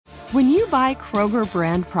When you buy Kroger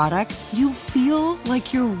brand products, you feel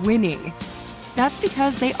like you're winning. That's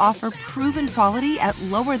because they offer proven quality at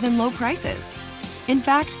lower than low prices. In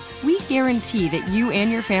fact, we guarantee that you and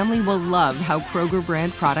your family will love how Kroger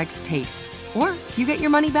brand products taste, or you get your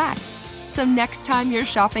money back. So next time you're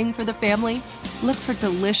shopping for the family, look for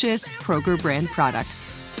delicious Kroger brand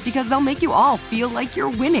products, because they'll make you all feel like you're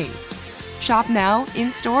winning. Shop now,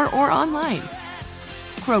 in-store, or online.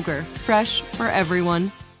 Kroger, fresh for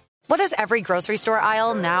everyone. What does every grocery store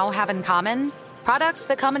aisle now have in common? Products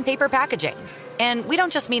that come in paper packaging. And we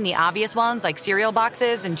don't just mean the obvious ones like cereal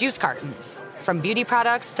boxes and juice cartons. From beauty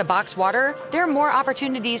products to boxed water, there are more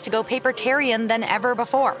opportunities to go papertarian than ever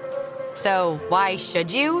before. So why should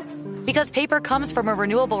you? Because paper comes from a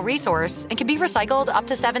renewable resource and can be recycled up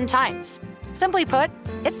to 7 times. Simply put,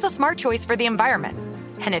 it's the smart choice for the environment.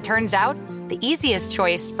 And it turns out, the easiest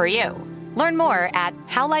choice for you. Learn more at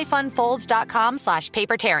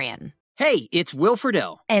howlifeunfolds.com/papertarian. Hey, it's Will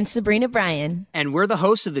Friedle. And Sabrina Bryan. And we're the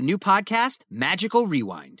hosts of the new podcast, Magical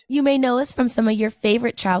Rewind. You may know us from some of your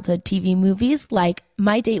favorite childhood TV movies like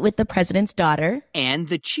My Date with the President's Daughter. And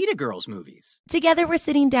the Cheetah Girls movies. Together, we're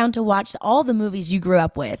sitting down to watch all the movies you grew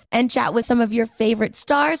up with and chat with some of your favorite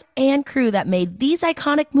stars and crew that made these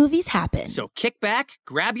iconic movies happen. So kick back,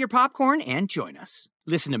 grab your popcorn, and join us.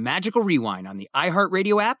 Listen to Magical Rewind on the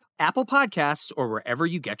iHeartRadio app, Apple Podcasts, or wherever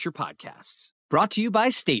you get your podcasts. Brought to you by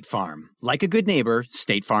State Farm. Like a good neighbor,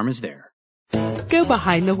 State Farm is there. Go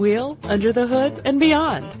behind the wheel, under the hood, and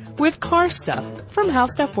beyond with Car Stuff from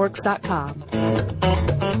HowStuffWorks.com.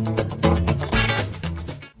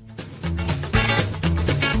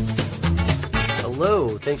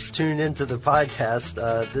 Hello, thanks for tuning in to the podcast.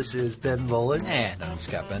 This is Ben Mullen. And I'm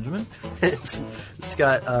Scott Benjamin.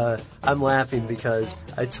 Scott, I'm laughing because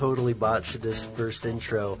I totally botched this first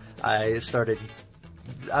intro. I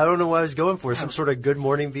don't know what I was going for, some sort of Good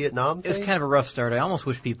Morning Vietnam thing? It was kind of a rough start. I almost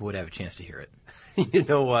wish people would have a chance to hear it. You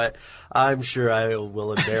know what? I'm sure I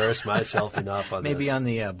will embarrass myself enough on Maybe this. on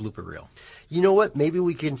the blooper reel. You know what? Maybe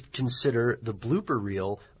we can consider the blooper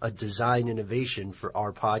reel a design innovation for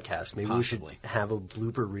our podcast. Maybe Possibly. We should have a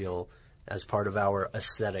blooper reel as part of our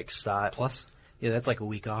aesthetic style. Plus, yeah, that's like a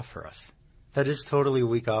week off for us. That is totally a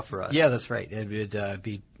week off for us. Yeah, that's right. It would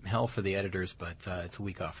be hell for the editors, but it's a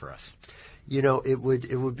week off for us. You know, it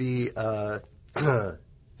would be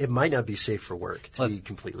it might not be safe for work, to be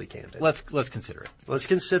completely candid. Let's consider it. Let's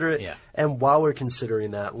consider it. Yeah. And while we're considering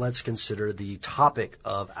that, let's consider the topic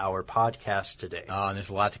of our podcast today. And there's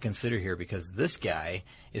a lot to consider here because this guy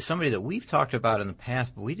is somebody that we've talked about in the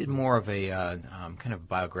past, but we did more of a kind of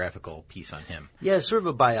biographical piece on him. Yeah, sort of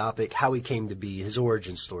a biopic, how he came to be, his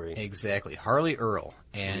origin story. Exactly. Harley Earl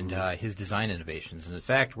and his design innovations. And in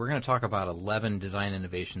fact, we're going to talk about 11 design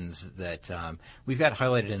innovations that we've got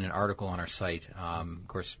highlighted in an article on our site. Of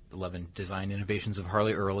course, 11 design innovations of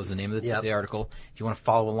Harley Earl is the name of the article, if you want to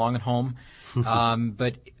follow along at home.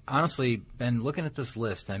 But honestly, Ben, looking at this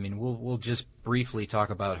list, I mean, we'll just briefly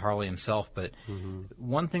talk about Harley himself, but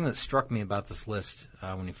one thing that struck me about this list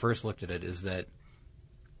when we first looked at it is that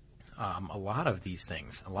a lot of these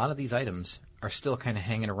items are still kind of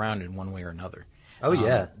hanging around in one way or another. Oh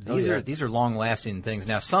yeah, these are long-lasting things.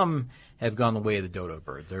 Now, some have gone the way of the dodo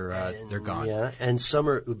bird. They're gone. Yeah, and some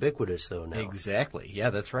are ubiquitous though now. Exactly.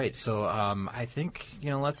 Yeah, that's right. So I think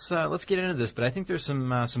let's get into this. But I think there's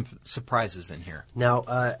some surprises in here. Now,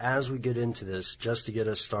 as we get into this, just to get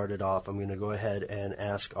us started off, I'm going to go ahead and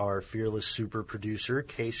ask our fearless super producer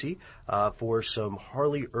Casey for some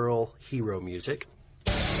Harley Earl hero music.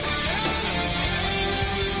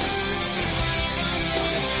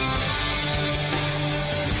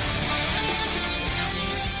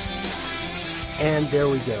 And there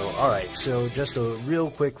we go. All right, so just a real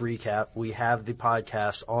quick recap. We have the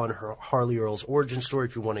podcast on Harley Earl's origin story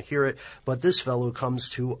if you want to hear it. But this fellow comes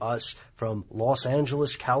to us from Los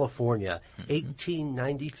Angeles, California,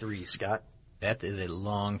 1893, Scott. That is a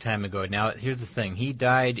long time ago. Now, here's the thing. He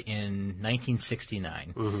died in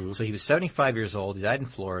 1969. So he was 75 years old. He died in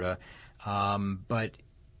Florida. But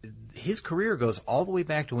his career goes all the way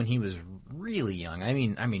back to when he was really young. I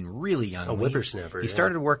mean, really young. A whippersnapper. He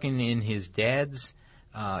started working in his dad's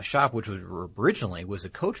shop, which was originally a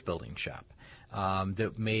coach building shop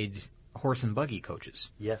that made horse and buggy coaches.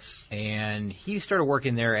 Yes. And he started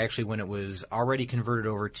working there actually when it was already converted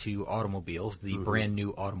over to automobiles, the brand new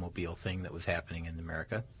automobile thing that was happening in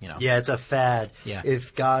America. You know. Yeah, it's a fad. Yeah.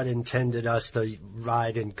 If God intended us to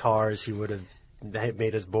ride in cars, he would have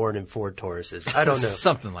made us born in Ford Tauruses. I don't know.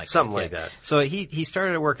 Something like that. So he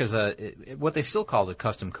started to work as what they still called a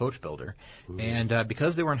custom coach builder. And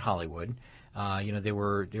because they were in Hollywood, they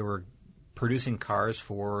were producing cars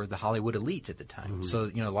for the Hollywood elite at the time. So,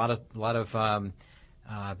 a lot of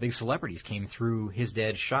big celebrities came through his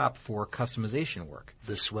dad's shop for customization work.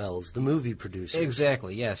 The swells, the movie producers.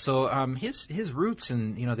 Exactly, yeah. So his roots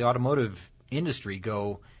in the automotive industry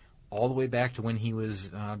go all the way back to when he was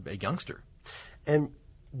a youngster. And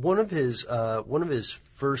one of his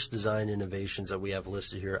first design innovations that we have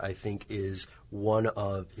listed here, I think, is one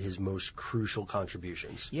of his most crucial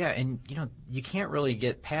contributions. Yeah, and you can't really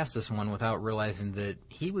get past this one without realizing that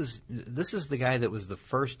this is the guy that was the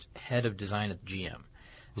first head of design at GM.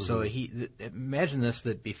 So imagine this,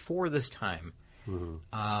 that before this time,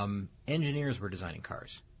 engineers were designing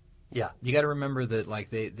cars. Yeah. You got to remember that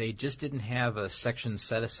they just didn't have a section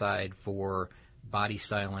set aside for body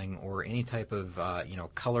styling or any type of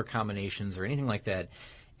color combinations or anything like that.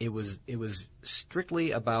 It was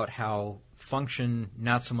strictly about how function,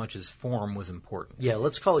 not so much as form, was important. Yeah,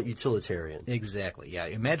 let's call it utilitarian. Exactly. Yeah.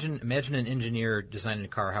 Imagine an engineer designing a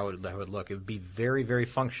car, how it would look. It would be very, very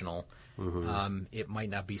functional. It might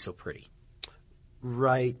not be so pretty.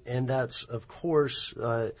 Right, and that's, of course,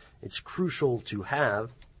 it's crucial to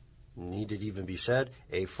have, need it even be said,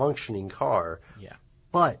 a functioning car. Yeah.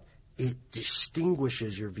 But it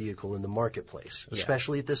distinguishes your vehicle in the marketplace,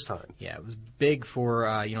 especially at this time. Yeah, it was big for,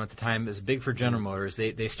 at the time, it was big for General Motors.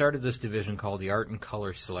 They started this division called the Art and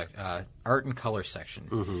Color section,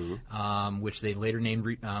 which they later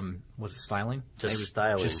named, was it styling?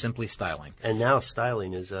 Styling. Just simply styling. And now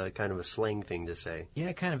styling is kind of a slang thing to say. Yeah,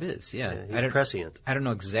 it kind of is, yeah. He's prescient. I don't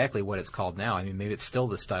know exactly what it's called now. I mean, maybe it's still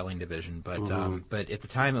the styling division, but at the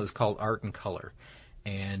time it was called Art and Color.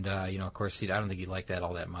 And, of course, I don't think he liked that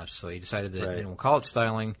all that much, so he decided that we'll call it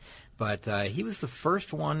styling. But he was the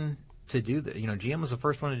first one to do that. GM was the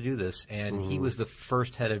first one to do this, and he was the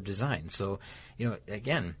first head of design. So,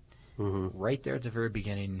 again, right there at the very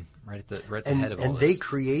beginning, right at the head of all this. And they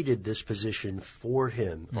created this position for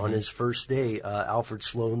him. On his first day, Alfred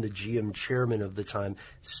Sloan, the GM chairman of the time,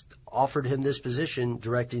 offered him this position,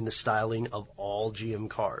 directing the styling of all GM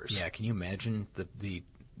cars. Yeah, can you imagine the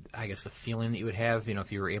feeling that you would have,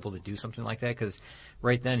 if you were able to do something like that? Because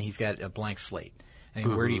right then he's got a blank slate. I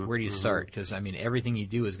mean, where do you start? Because everything you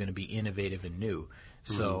do is going to be innovative and new.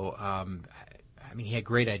 So, he had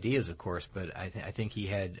great ideas, of course, but I think he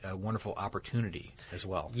had a wonderful opportunity as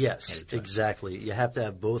well. Yes, exactly. You have to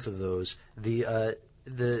have both of those. The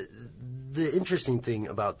interesting thing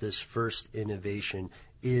about this first innovation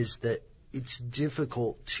is that it's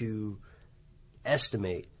difficult to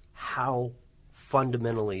estimate how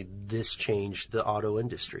fundamentally this changed the auto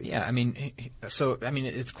industry. Yeah,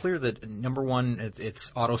 it's clear that, number one,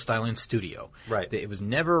 it's Auto Styling Studio. Right. It was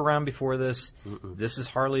never around before this. This is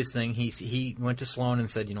Harley's thing. He went to Sloan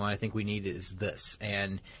and said, what I think we need is this.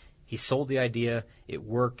 And he sold the idea. It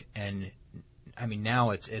worked. And, now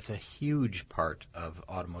it's a huge part of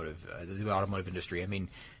the automotive industry.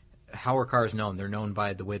 How are cars known? They're known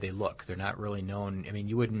by the way they look. They're not really known.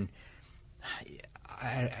 You wouldn't...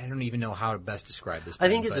 I don't even know how to best describe this. I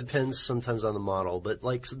think it depends sometimes on the model, but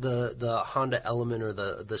like the Honda Element or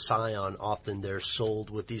the Scion, often they're sold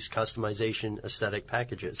with these customization aesthetic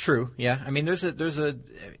packages. True. Yeah.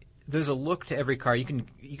 There's a look to every car. You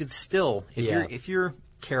can still, if you're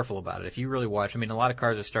careful about it, if you really watch. A lot of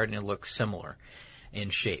cars are starting to look similar in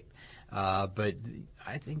shape, but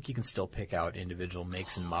I think you can still pick out individual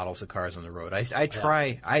makes and models of cars on the road.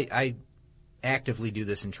 I actively do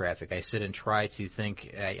this in traffic. I sit and try to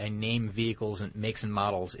think. I name vehicles and makes and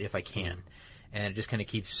models if I can, and it just kind of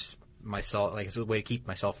keeps myself, it's a way to keep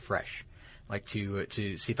myself fresh,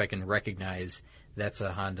 to see if I can recognize that's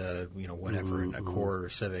a Honda, whatever, an Accord or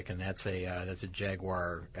Civic, and that's a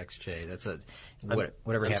Jaguar XJ. That's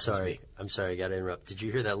whatever happens to be. I'm sorry, I got to interrupt. Did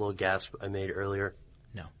you hear that little gasp I made earlier?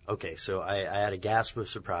 No. Okay, so I had a gasp of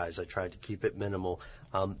surprise. I tried to keep it minimal.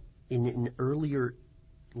 In an earlier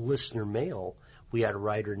listener mail, we had a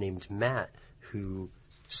writer named Matt who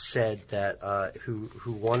said that who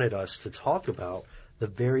wanted us to talk about the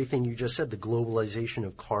very thing you just said, the globalization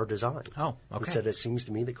of car design. Oh, okay. He said, it seems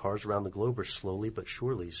to me that cars around the globe are slowly but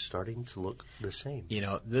surely starting to look the same.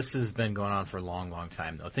 This has been going on for a long, long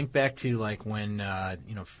time, though. Think back to when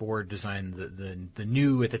Ford designed the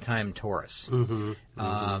new, at the time, Taurus.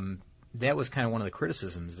 That was kind of one of the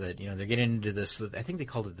criticisms that, they're getting into this, I think they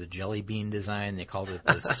called it the jelly bean design. They called it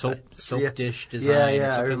the soap dish design.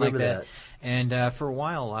 Yeah, something I remember like that. And for a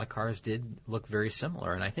while, a lot of cars did look very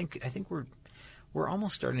similar. And I think we're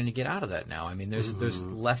almost starting to get out of that now. There's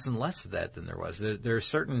less and less of that than there was. There are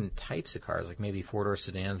certain types of cars, like maybe four-door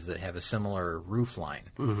sedans, that have a similar roof line.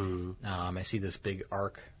 I see this big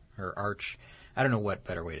arch I don't know what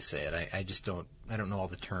better way to say it. I just don't know all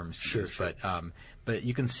the terms to Sure, use, sure. but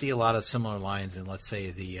you can see a lot of similar lines in, let's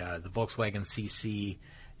say, the Volkswagen CC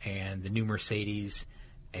and the new Mercedes,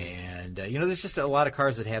 and there's just a lot of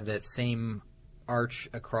cars that have that same arch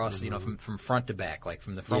across, from front to back, like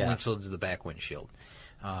from the front windshield to the back windshield.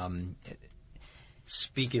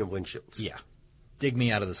 Speaking of windshields. Yeah. Dig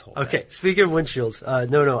me out of this hole. Okay, speaking of windshields,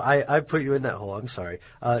 I put you in that hole. I'm sorry.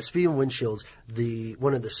 Speaking of windshields,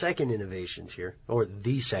 one of the second innovations here, or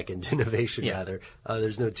the second innovation rather,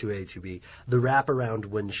 there's no 2A, 2B, the wraparound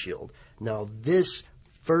windshield. Now, this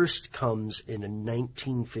first comes in a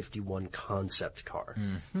 1951 concept car.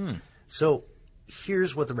 Mm-hmm. So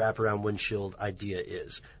here's what the wraparound windshield idea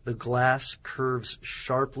is. The glass curves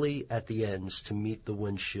sharply at the ends to meet the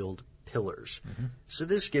windshield pillars. Mm-hmm. So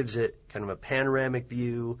this gives it kind of a panoramic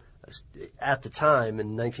view, at the time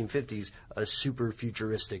in the 1950s, a super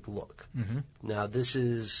futuristic look. Mm-hmm. Now this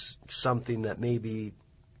is something that maybe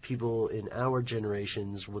people in our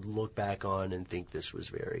generations would look back on and think this was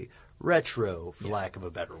very retro, for lack of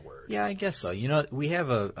a better word. Yeah, I guess so. We have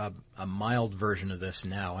a mild version of this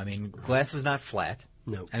now. I mean, glass is not flat.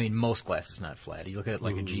 No. I mean, most glass is not flat. You look at it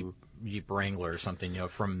like a Jeep Wrangler or something,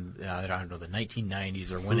 from, I don't know, the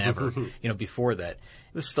 1990s or whenever, before that,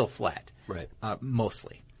 it was still flat. Right.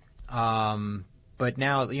 Mostly. But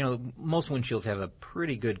now, most windshields have a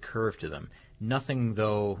pretty good curve to them. Nothing,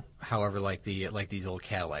 though, however, like these old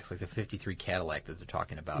Cadillacs, like the 53 Cadillac that they're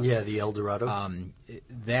talking about. Yeah, the Eldorado.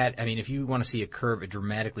 If you want to see a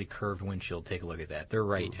dramatically curved windshield, take a look at that. They're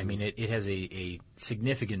right. Mm-hmm. I mean, it has a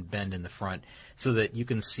significant bend in the front so that you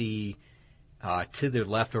can see to the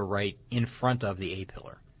left or right in front of the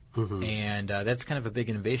A-pillar. Mm-hmm. And that's kind of a big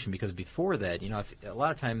innovation because before that, a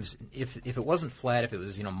lot of times if it wasn't flat, if it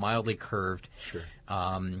was mildly curved, sure.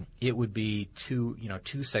 It would be two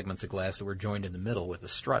segments of glass that were joined in the middle with a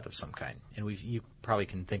strut of some kind. And you probably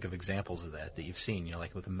can think of examples of that you've seen,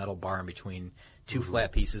 like with a metal bar in between two mm-hmm.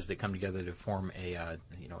 flat pieces that come together to form an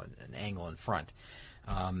angle in front.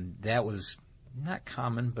 That was not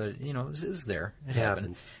common, but it was there. It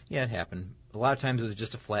happened. Yeah, it happened. A lot of times it was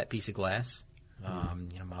just a flat piece of glass.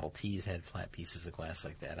 Model Ts had flat pieces of glass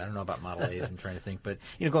like that. I don't know about Model A's. I'm trying to think, but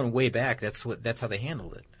going way back, that's how they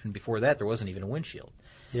handled it. And before that, there wasn't even a windshield.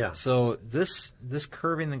 Yeah. So this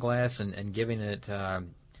curving the glass and giving it, I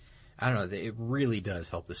don't know, it really does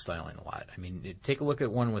help the styling a lot. I mean, take a look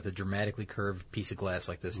at one with a dramatically curved piece of glass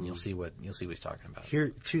like this, and you'll see what he's talking about.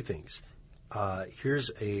 Here, two things. Here's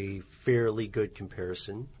a fairly good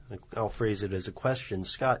comparison. I'll phrase it as a question.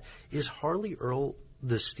 Scott, is Harley Earl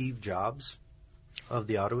the Steve Jobs of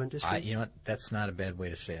the auto industry? That's not a bad way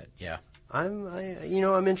to say it. Yeah.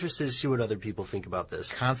 I'm interested to see what other people think about this.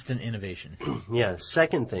 Constant innovation. Yeah.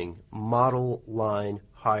 Second thing, model line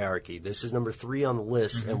hierarchy. This is number 3 on the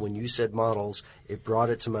list, mm-hmm. and when you said models, it brought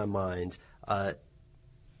it to my mind.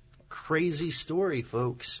 Crazy story,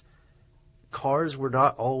 folks. Cars were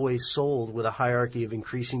not always sold with a hierarchy of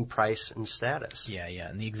increasing price and status. Yeah.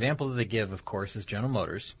 And the example that they give, of course, is General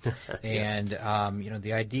Motors. And,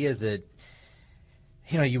 the idea that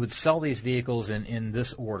you would sell these vehicles in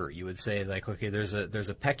this order. You would say, like, okay, there's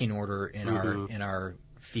a pecking order in mm-hmm. our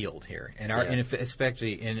field here, and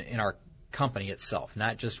especially in our company itself,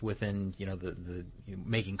 not just within the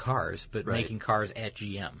making cars, but right. making cars at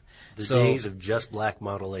GM. The days of just black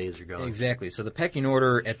Model A's are gone. Exactly. So the pecking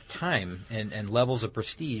order at the time and levels of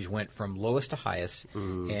prestige went from lowest to highest,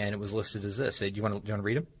 mm-hmm. and it was listed as this. Do you want to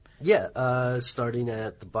read them? Yeah, starting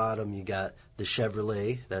at the bottom, you got the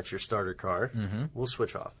Chevrolet. That's your starter car. Mm-hmm. We'll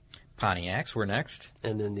switch off. Pontiacs were next.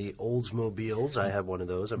 And then the Oldsmobiles. I have one of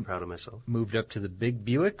those. I'm proud of myself. Moved up to the big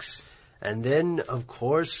Buicks. And then, of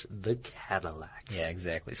course, the Cadillac. Yeah,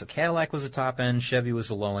 exactly. So Cadillac was the top end, Chevy was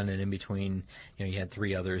the low end, and in between, you had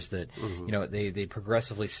 3 others that, mm-hmm. They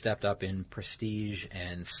progressively stepped up in prestige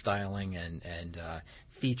and styling and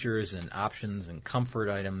features and options and comfort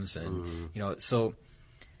items. And, mm-hmm. So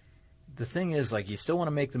the thing is, like, you still want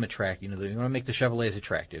to make them attractive. You want to make the Chevrolets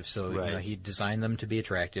attractive. So, right. He designed them to be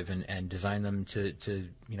attractive and designed them to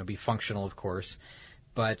be functional, of course.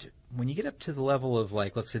 But when you get up to the level of,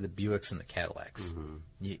 like, let's say the Buicks and the Cadillacs, mm-hmm.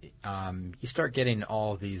 You start getting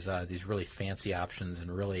all of these really fancy options,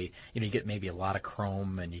 and really, you get maybe a lot of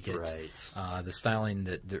chrome, and you get right. The styling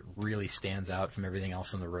that really stands out from everything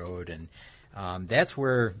else on the road, and that's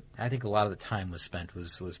where I think a lot of the time was spent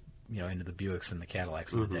was into the Buicks and the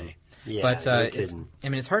Cadillacs mm-hmm. of the day. Yeah, but no kidding.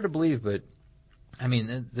 it's hard to believe, but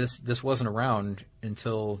this wasn't around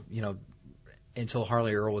until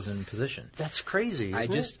Harley Earl was in position. That's crazy,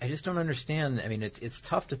 isn't it? I just don't understand. It's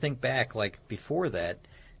tough to think back, like, before that,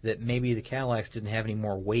 that maybe the Cadillacs didn't have any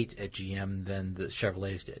more weight at GM than the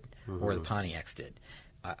Chevrolets did or the Pontiacs did.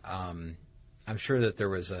 I'm sure that there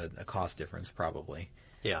was a cost difference, probably.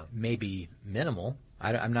 Yeah. Maybe minimal.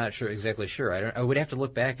 I'm not exactly sure. I would have to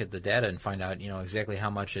look back at the data and find out, exactly how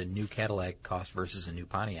much a new Cadillac cost versus a new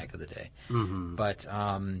Pontiac of the day. Mm-hmm. But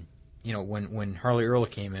when Harley Earl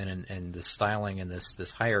came in and the styling and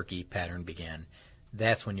this hierarchy pattern began,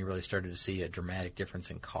 that's when you really started to see a dramatic difference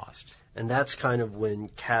in cost. And that's kind of when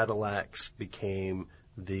Cadillacs became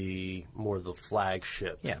the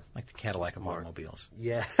flagship. Yeah, like the Cadillac of automobiles.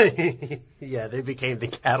 Yeah. Yeah, they became the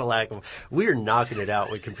Cadillac. We're knocking it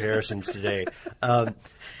out with comparisons today.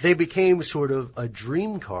 They became sort of a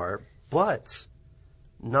dream car, but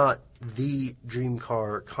not the dream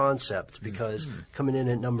car concept, because coming in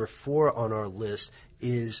at number 4 on our list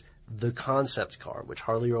is the concept car, which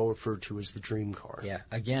Harley Earl referred to as the dream car. Yeah,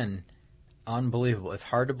 again, unbelievable. It's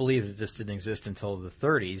hard to believe that this didn't exist until the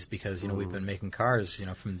 30s, because we've been making cars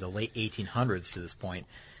from the late 1800s to this point.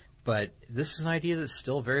 But this is an idea that's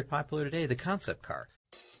still very popular today, the concept car.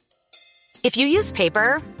 If you use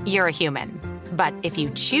paper, you're a human. But if you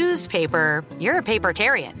choose paper, you're a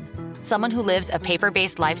papertarian. Someone who lives a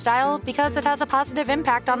paper-based lifestyle because it has a positive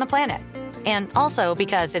impact on the planet. And also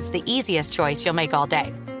because it's the easiest choice you'll make all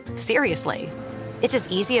day. Seriously. It's as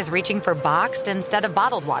easy as reaching for boxed instead of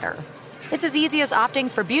bottled water. It's as easy as opting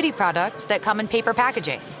for beauty products that come in paper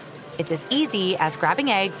packaging. It's as easy as grabbing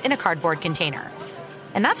eggs in a cardboard container.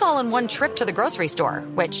 And that's all in one trip to the grocery store,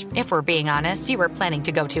 which, if we're being honest, you were planning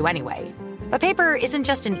to go to anyway. But paper isn't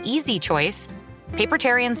just an easy choice.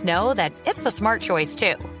 Papertarians know that it's the smart choice,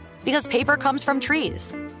 too. Because paper comes from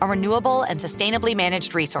trees, a renewable and sustainably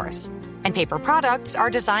managed resource. And paper products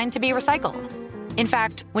are designed to be recycled. In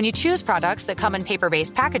fact, when you choose products that come in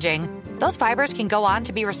paper-based packaging, those fibers can go on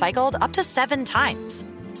to be recycled up to 7 times.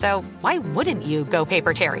 So why wouldn't you go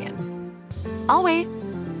papertarian? I'll wait.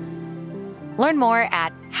 Learn more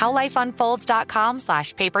at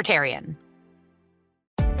howlifeunfolds.com/papertarian.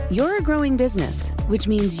 You're a growing business, which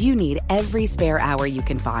means you need every spare hour you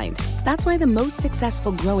can find. That's why the most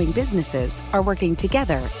successful growing businesses are working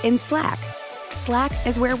together in Slack. Slack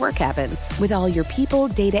is where work happens, with all your people,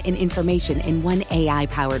 data, and information in one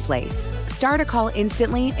AI-powered place. Start a call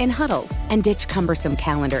instantly in huddles and ditch cumbersome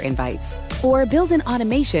calendar invites. Or build an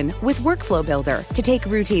automation with Workflow Builder to take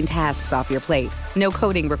routine tasks off your plate. No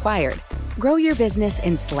coding required. Grow your business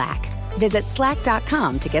in Slack. Visit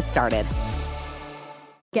slack.com to get started.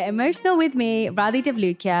 Get emotional with me, Radhi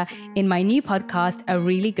Devlukia, in my new podcast, A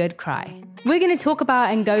Really Good Cry. We're going to talk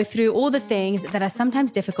about and go through all the things that are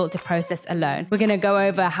sometimes difficult to process alone. We're going to go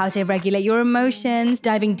over how to regulate your emotions,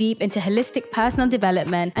 diving deep into holistic personal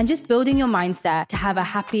development, and just building your mindset to have a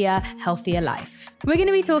happier, healthier life. We're going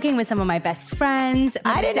to be talking with some of my best friends.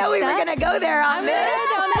 I didn't know we were going to go there on this.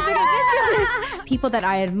 People that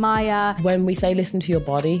I admire. When we say listen to your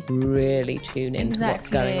body, really tune into what's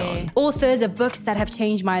going on. Authors of books that have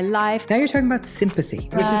changed my life. Now you're talking about sympathy,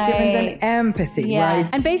 which is different than empathy, right?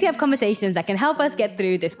 And basically have conversations that can help us get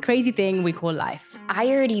through this crazy thing we call life. I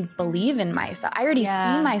already believe in myself. I already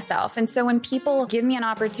see myself. And so when people give me an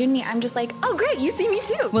opportunity, I'm just like, oh, great, you see me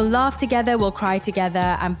too. We'll laugh together, we'll cry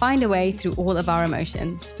together, and find a way through all of our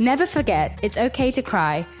emotions. Never forget, it's okay to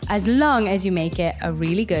cry, as long as you make it a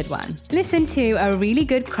really good one. Listen to A Really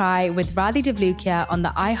Good Cry with Radhi Devlukia on the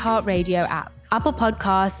iHeartRadio app, Apple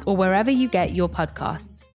Podcasts, or wherever you get your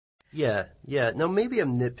podcasts. Yeah. Now, maybe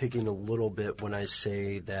I'm nitpicking a little bit when I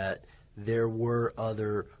say that there were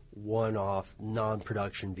other one-off,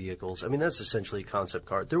 non-production vehicles. I mean, that's essentially a concept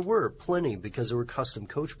car. There were plenty because there were custom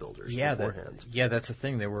coach builders beforehand. That's the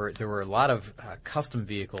thing. There were a lot of custom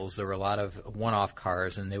vehicles. There were a lot of one-off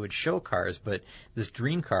cars, and they would show cars. But this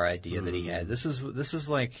dream car idea that he had, this is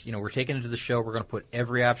like, we're taking it to the show. We're going to put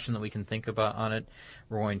every option that we can think about on it.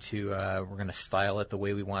 We're going to style it the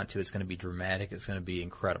way we want to. It's going to be dramatic. It's going to be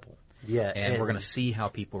incredible. Yeah, and we're going to see how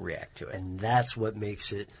people react to it. And that's what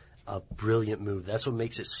makes it a brilliant move. That's what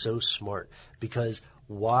makes it so smart, because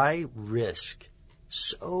why risk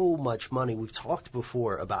so much money? We've talked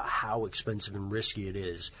before about how expensive and risky it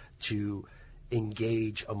is to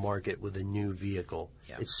engage a market with a new vehicle.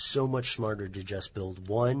 Yeah. It's so much smarter to just build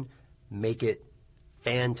one, make it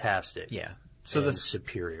fantastic. Yeah.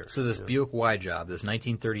 Superior. So this Buick Y-Job, this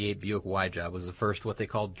 1938 Buick Y-Job, was the first what they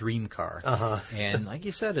called dream car. And like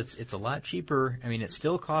you said, it's a lot cheaper. I mean, it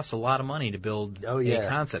still costs a lot of money to build a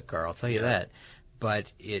concept car, I'll tell you that.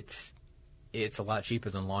 But it's a lot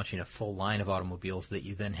cheaper than launching a full line of automobiles that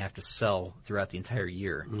you then have to sell throughout the entire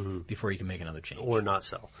year before you can make another change. Or not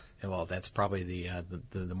sell. Well, that's probably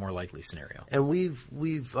the more likely scenario. And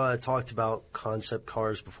we've talked about concept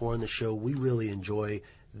cars before on the show. We really enjoy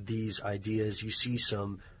these ideas. You see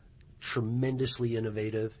some tremendously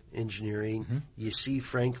innovative engineering. You see,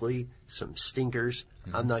 frankly, some stinkers.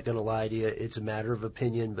 I'm not going to lie to you. It's a matter of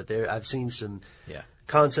opinion, but I've seen some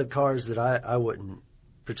concept cars that I wouldn't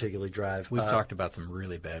particularly drive. We've talked about some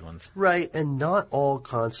really bad ones. Right, and not all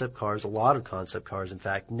concept cars, a lot of concept cars, in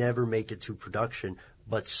fact, never make it to production,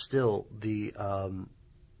 but still the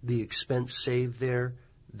expense saved there,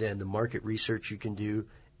 then the market research you can do,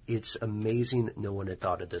 it's amazing that no one had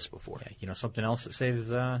thought of this before. Yeah, you know something else that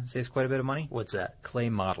saves quite a bit of money? What's that? Clay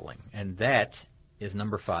modeling, and that is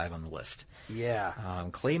number 5 on the list. Yeah.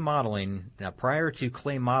 Clay modeling, now prior to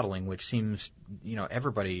clay modeling, which seems,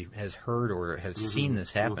 everybody has heard or has seen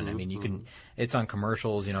this happen. I mean, it's on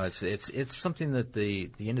commercials, it's something that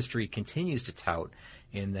the industry continues to tout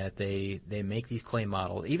in that they make these clay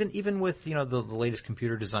models, even with, the latest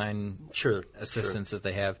computer design assistants that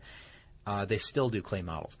they have, they still do clay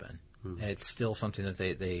models, Ben. It's still something that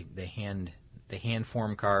they hand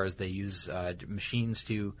form cars, they use machines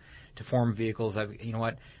to form vehicles. You know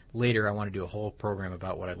what? Later, I want to do a whole program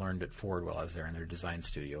about what I learned at Ford while I was there in their design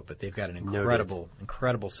studio. But they've got an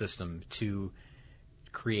incredible system to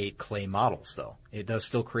create clay models, though. It does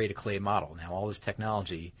still create a clay model. Now, all this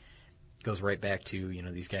technology goes right back to,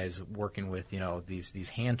 these guys working with, these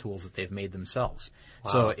hand tools that they've made themselves.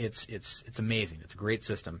 Wow. So it's amazing. It's a great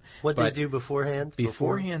system. What did they do beforehand?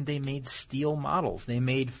 Beforehand, they made steel models. They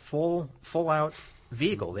made full out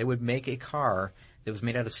vehicle. They would make a car that was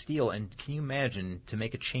made out of steel, and can you imagine to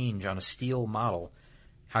make a change on a steel model,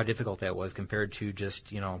 how difficult that was compared to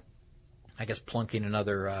just, I guess plunking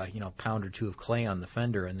another, pound or two of clay on the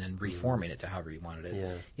fender and then reforming it to however you wanted it.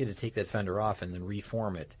 Yeah. You had to take that fender off and then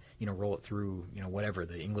reform it, roll it through, whatever,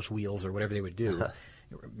 the English wheels or whatever they would do,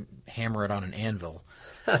 hammer it on an anvil.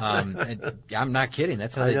 And I'm not kidding.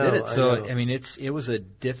 That's how they did it. So, it was a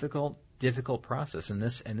difficult process, and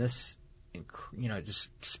this, just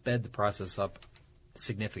sped the process up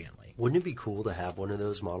significantly. Wouldn't it be cool to have one of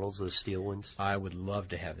those models, those steel ones? I would love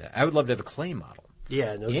to have that. I would love to have a clay model.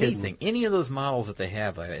 Yeah, no Anything. kidding. Any of those models that they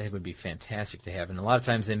have, it would be fantastic to have. And a lot of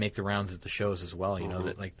times they make the rounds at the shows as well,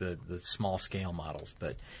 that like the small scale models.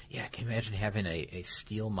 But yeah, can you imagine having a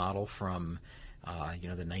steel model from,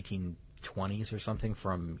 the 1920s or something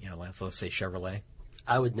from, let's say Chevrolet?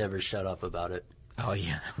 I would never shut up about it. Oh,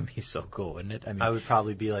 yeah, that would be so cool, wouldn't it? I would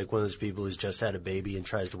probably be like one of those people who's just had a baby and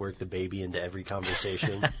tries to work the baby into every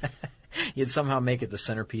conversation. You'd somehow make it the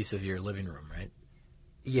centerpiece of your living room, right?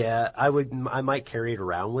 Yeah, I might carry it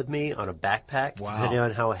around with me on a backpack, depending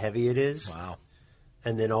on how heavy it is. Wow.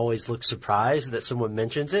 And then always look surprised that someone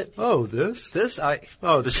mentions it. Oh, this this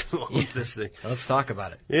thing. Let's talk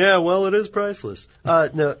about it. Yeah, well, it is priceless.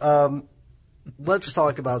 Let's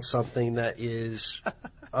talk about something that is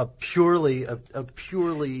a purely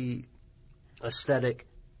aesthetic,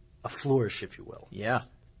 a flourish, if you will. Yeah.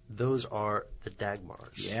 Those are the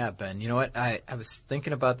Dagmars. Yeah, Ben. You know what? I was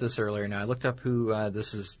thinking about this earlier. Now I looked up who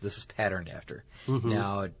this is patterned after.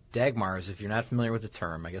 Now Dagmars, if you're not familiar with the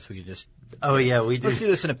term, I guess we could just we do. Let's do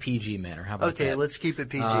this in a PG manner. How about that? Okay, let's keep it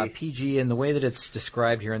PG. PG, and the way that it's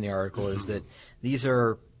described here in the article is that these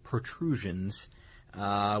are protrusions,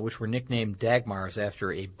 which were nicknamed Dagmars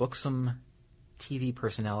after a buxom TV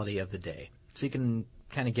personality of the day. So you can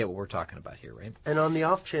kind of get what we're talking about here, right? And on the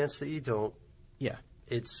off chance that you don't, yeah.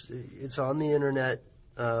 It's on the internet.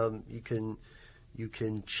 You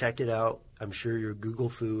can check it out. I'm sure your Google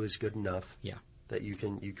foo is good enough. Yeah. That you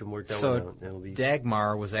can work that one out. So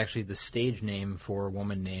Dagmar was actually the stage name for a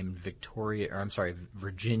woman named Virginia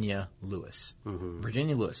Lewis.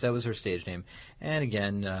 Virginia Lewis. That was her stage name. And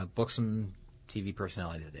again, buxom TV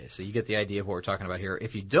personality of the day. So you get the idea of what we're talking about here.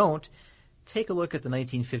 If you don't, take a look at the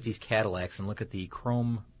 1950s Cadillacs and look at the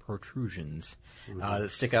chrome protrusions that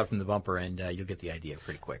stick out from the bumper, and you'll get the idea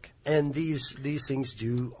pretty quick. And these things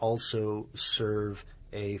do also serve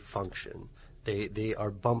a function. They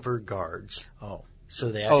are bumper guards. Oh.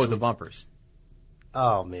 So they actually... Oh, the bumpers.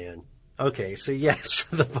 Oh, man. Okay, so yes,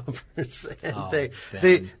 the bumpers. And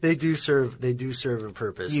they do serve a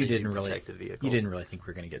purpose. You didn't really protect the vehicle. You didn't really think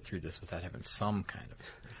we were going to get through this without having some kind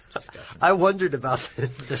of discussion. I wondered about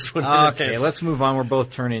this one. Okay, let's move on. We're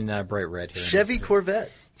both turning bright red here. Chevy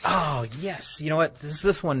Corvette. Oh, yes. You know what? This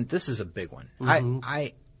is a big one.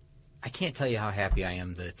 I can't tell you how happy I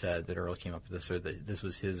am that Earl came up with this, or that this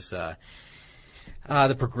was his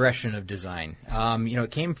the progression of design.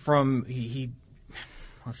 It came from he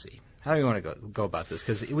let's see. How do you want to go about this?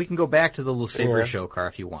 Because we can go back to the LeSabre show car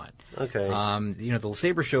if you want. Okay. The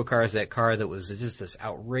LeSabre show car is that car that was just this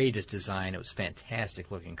outrageous design. It was a fantastic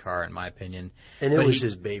looking car, in my opinion. And it was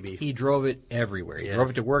his baby. He drove it everywhere. He drove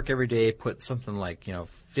it to work every day, put something like,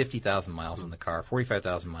 50,000 miles in the car,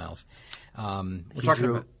 45,000 miles. We're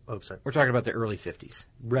talking about the early 50s.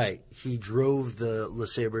 Right. He drove the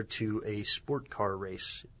LeSabre to a sport car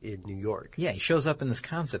race in New York. Yeah, he shows up in this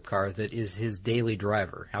concept car that is his daily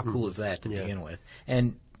driver. How cool is that to begin with?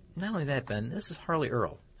 And not only that, Ben, this is Harley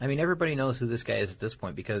Earl. I mean, everybody knows who this guy is at this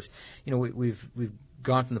point because, we've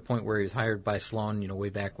gone from the point where he was hired by Sloan, way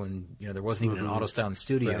back when, there wasn't even an auto style in the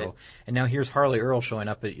studio. Right. And now here's Harley Earl showing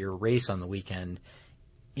up at your race on the weekend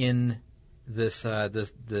in this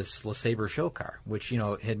LeSabre show car, which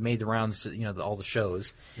had made the rounds to all the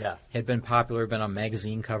shows. Yeah, had been popular, been on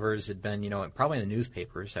magazine covers, had been probably in the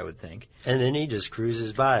newspapers, I would think. And then he just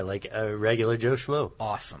cruises by like a regular Joe Schmo.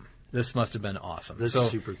 Awesome. This must have been awesome. This is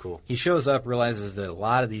super cool. He shows up, realizes that a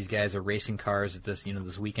lot of these guys are racing cars at this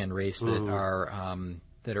this weekend race that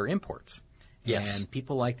are imports. Yes, and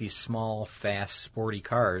people like these small, fast, sporty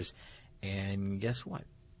cars. And guess what?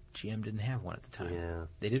 GM didn't have one at the time. Yeah.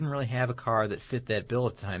 They didn't really have a car that fit that bill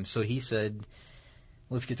at the time. So he said,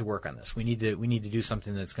 let's get to work on this. We need to do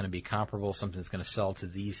something that's going to be comparable, something that's going to sell to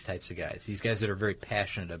these types of guys. These guys that are very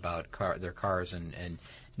passionate about their cars and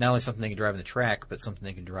not only something they can drive on the track, but something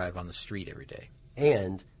they can drive on the street every day.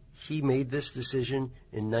 And he made this decision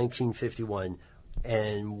in 1951.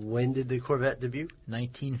 And when did the Corvette debut?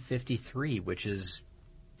 1953, which is...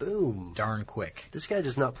 Boom. Darn quick. This guy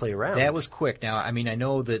does not play around. That was quick. Now, I mean, I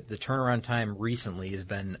know that the turnaround time recently has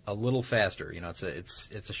been a little faster. It's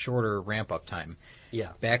a shorter ramp-up time.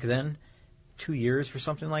 Yeah. Back then, 2 years for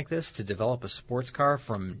something like this to develop a sports car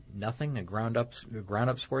from nothing, a ground-up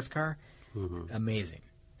sports car, amazing.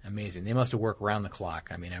 Amazing. They must have worked around the clock.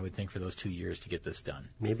 I mean, I would think for those 2 years to get this done.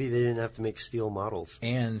 Maybe they didn't have to make steel models.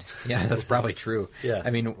 And yeah, that's probably true. Yeah. I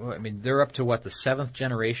mean, they're up to the seventh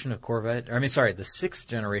generation of Corvette. The sixth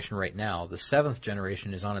generation right now. The seventh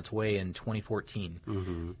generation is on its way in 2014.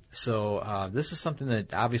 Mm-hmm. So this is something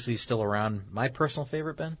that obviously is still around. My personal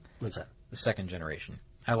favorite, Ben? What's that? The second generation.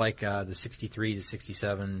 I like the 63 to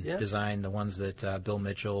 67 design, the ones that Bill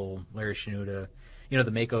Mitchell, Larry Shinoda. The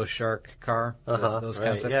Mako Shark car, those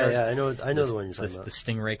concept cars. Yeah, I know the one you're talking about. The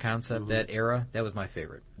Stingray concept, that era, that was my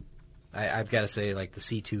favorite. I've got to say, the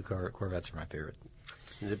C2 Corvettes are my favorite.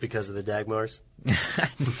 Is it because of the Dagmars?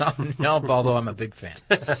 No, although I'm a big fan.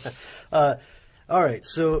 All right,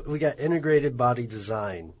 so we got integrated body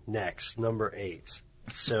design next, number 8.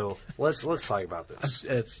 So let's talk about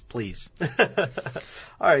this. Please.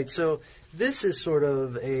 All right, so this is sort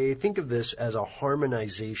of think of this as a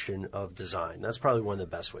harmonization of design. That's probably one of the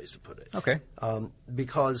best ways to put it. Okay.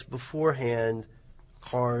 Because beforehand,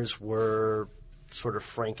 cars were sort of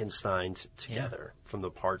Frankensteined together from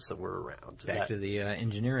the parts that were around. Back to the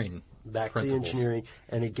engineering. Back to the engineering.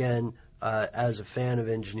 And again, as a fan of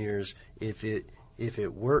engineers, if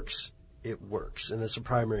it works, it works, and that's a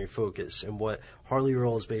primary focus. And what Harley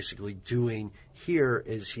Earl is basically doing here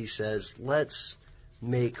is he says, let's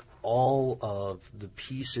make all of the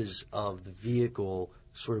pieces of the vehicle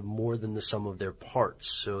sort of more than the sum of their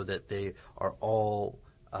parts, so that they are all,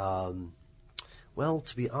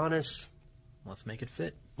 to be honest... Let's make it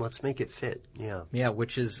fit. Let's make it fit, yeah. Yeah,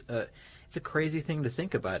 which is, it's a crazy thing to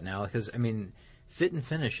think about now, because, fit and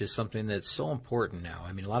finish is something that's so important now.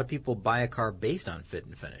 I mean, a lot of people buy a car based on fit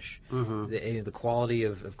and finish. Mm-hmm. The quality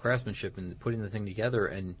of craftsmanship and putting the thing together.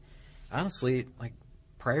 And honestly,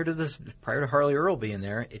 prior to Harley Earl being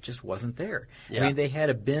there, it just wasn't there. Yeah. I mean, they had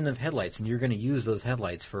a bin of headlights, and you're going to use those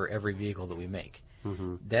headlights for every vehicle that we make.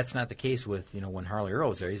 Mm-hmm. That's not the case with when Harley Earl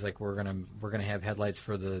was there. He's like, we're gonna have headlights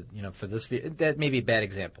for for this vehicle. That may be a bad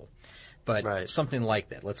example. But something like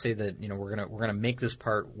that. Let's say that we're gonna make this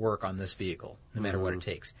part work on this vehicle, no matter what it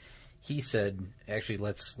takes. He said, actually,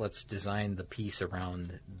 let's design the piece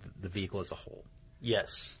around the vehicle as a whole.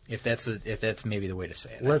 Yes. If that's maybe the way to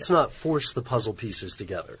say it. Let's not force the puzzle pieces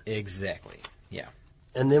together. Exactly. Yeah.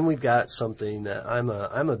 And then we've got something that I'm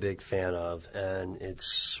a big fan of, and it's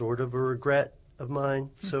sort of a regret of mine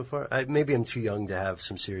so far. Maybe I'm too young to have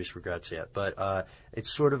some serious regrets yet, but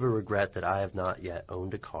it's sort of a regret that I have not yet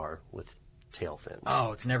owned a car with tail fins.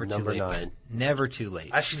 Oh, it's never too late. 9. Never too late.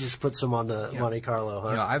 I should just put some on the Monte Carlo,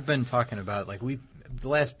 huh? I've been talking about the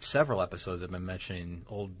last several episodes I've been mentioning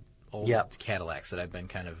old Cadillacs that I've been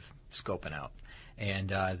kind of scoping out, and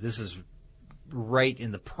this is right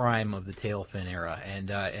in the prime of the tail fin era, and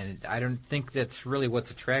I don't think that's really what's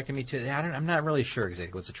attracting me to. I'm not really sure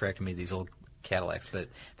exactly what's attracting me to these old Cadillacs, but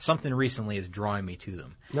something recently is drawing me to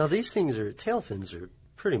them. Now, these things tail fins are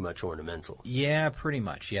pretty much ornamental. Yeah, pretty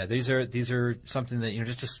much. Yeah, these are something that,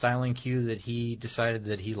 just a styling cue that he decided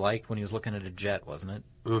that he liked when he was looking at a jet, wasn't it?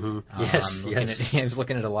 Mm-hmm. Yes. He was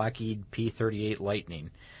looking at a Lockheed P-38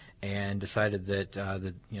 Lightning, and decided that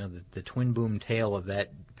the twin boom tail of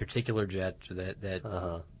that particular jet,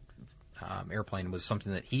 that airplane, was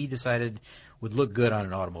something that he decided would look good on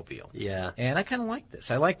an automobile. Yeah. And I kind of like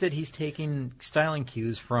this. I like that he's taking styling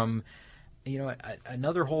cues from,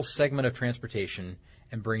 another whole segment of transportation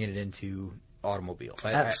and bringing it into automobiles.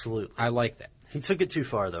 Absolutely. I like that. He took it too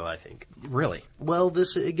far, though, I think. Really? Well,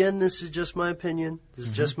 this is just my opinion. This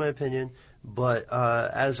is just my opinion. But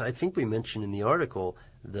as I think we mentioned in the article,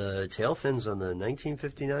 the tail fins on the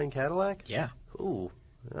 1959 Cadillac? Yeah. Ooh,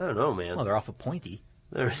 I don't know, man. Well, they're awful pointy.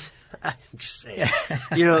 I'm just saying.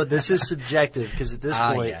 This is subjective because at this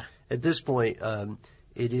point,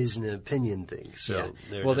 it is an opinion thing. So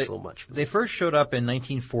they're just a little much. They first showed up in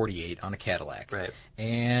 1948 on a Cadillac. Right.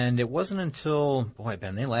 And it wasn't until,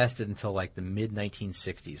 Ben, they lasted until like the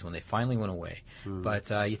mid-1960s when they finally went away. But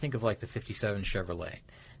you think of like the 57 Chevrolet.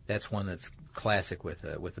 That's one that's classic with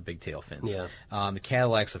the big tail fins. Yeah. The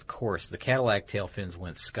Cadillacs, of course, the Cadillac tail fins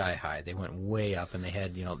went sky high. They went way up, and they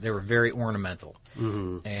had, they were very ornamental.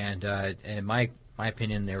 Mm-hmm. And in my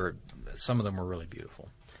opinion, some of them were really beautiful.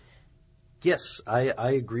 Yes,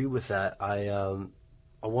 I agree with that. I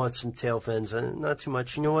want some tail fins, not too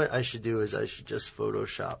much. You know what I should do is I should just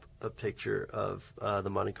Photoshop a picture of the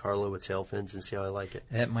Monte Carlo with tail fins and see how I like it.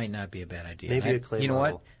 That might not be a bad idea. Maybe a clay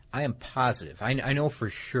model. What? I am positive. I know for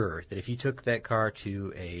sure that if you took that car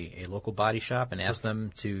to a local body shop and asked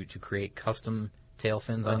them to create custom tail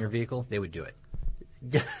fins on your vehicle, they would do it.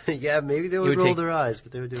 Yeah, maybe they would roll their eyes,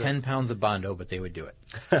 but they would do 10 pounds of Bondo, but they would do it.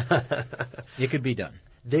 It could be done.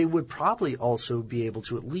 They would probably also be able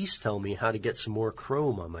to at least tell me how to get some more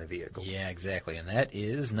chrome on my vehicle. Yeah, exactly. And that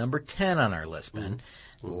is number 10 on our list, Ben.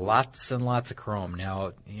 Lots and lots of chrome.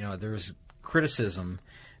 Now, there's criticism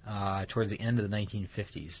towards the end of the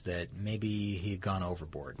 1950s that maybe he had gone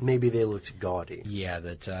overboard. Maybe they looked gaudy. Yeah,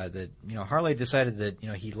 that Harley decided that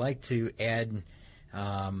he liked to add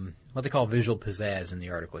what they call visual pizzazz in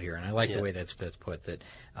the article here, and I like the way that's put. That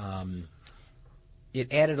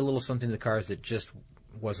it added a little something to the cars that just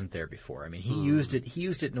wasn't there before. I mean, he used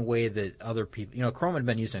it in a way that other people, chrome had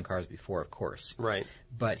been used in cars before, of course. Right.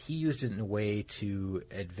 But he used it in a way to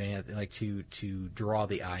advance, like to draw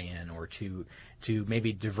the eye in, or to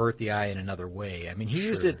maybe divert the eye in another way. I mean, he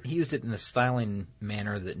used it in a styling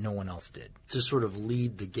manner that no one else did. To sort of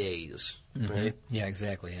lead the gaze, right? Yeah,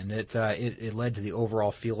 exactly. And it led to the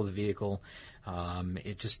overall feel of the vehicle.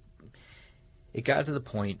 It got to the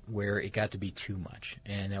point where it got to be too much,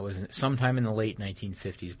 and that was sometime in the late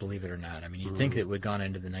 1950s, believe it or not. I mean, you'd think it would have gone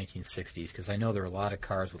into the 1960s, because I know there are a lot of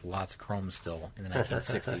cars with lots of chrome still in the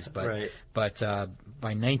 1960s, but right. but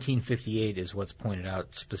by 1958 is what's pointed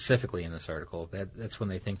out specifically in this article. That's when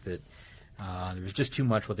they think that there was just too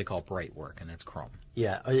much what they call bright work, and that's chrome.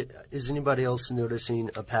 Yeah. Is anybody else noticing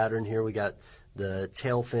a pattern here? We got the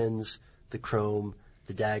tail fins, the chrome,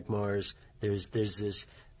 the Dagmars. There's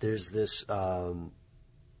this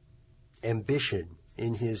ambition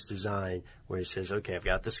in his design where he says, okay, I've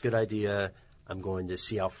got this good idea. I'm going to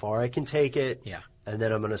see how far I can take it. Yeah. And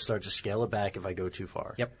then I'm going to start to scale it back if I go too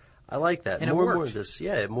far. Yep. I like that. And more it and more worked. of this.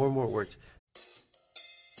 Yeah, more and more it worked.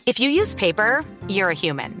 If you use paper, you're a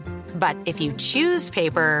human. But if you choose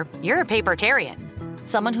paper, you're a papertarian.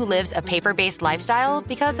 Someone who lives a paper-based lifestyle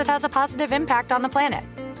because it has a positive impact on the planet.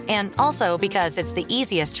 And also because it's the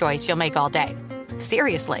easiest choice you'll make all day.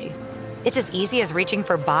 Seriously. It's as easy as reaching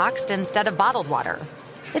for boxed instead of bottled water.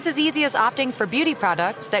 It's as easy as opting for beauty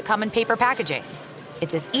products that come in paper packaging.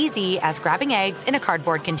 It's as easy as grabbing eggs in a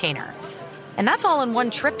cardboard container. And that's all in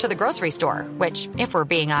one trip to the grocery store, which, if we're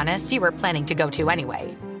being honest, you were planning to go to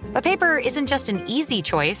anyway. But paper isn't just an easy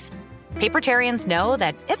choice. Papertarians know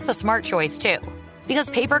that it's the smart choice, too.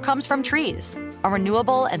 Because paper comes from trees, a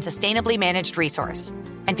renewable and sustainably managed resource.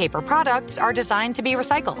 And paper products are designed to be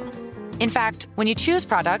recycled. In fact, when you choose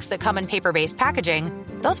products that come in paper-based packaging,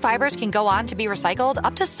 those fibers can go on to be recycled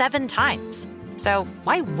up to 7 times. So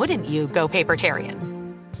why wouldn't you go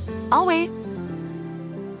papertarian? I'll wait.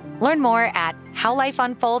 Learn more at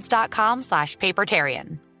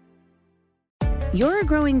howlifeunfolds.com/papertarian. You're a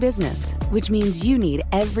growing business, which means you need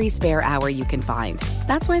every spare hour you can find.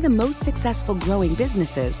 That's why the most successful growing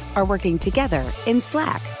businesses are working together in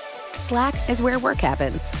Slack. Slack is where work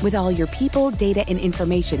happens, with all your people, data, and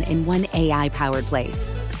information in one AI-powered place.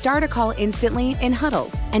 Start a call instantly in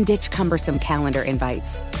huddles and ditch cumbersome calendar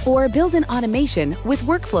invites. Or build an automation with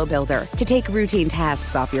Workflow Builder to take routine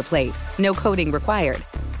tasks off your plate. No coding required.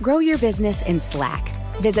 Grow your business in Slack.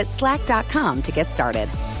 Visit slack.com to get started.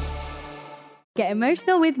 Get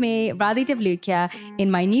emotional with me, Radhi Devlukia, in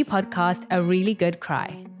my new podcast, A Really Good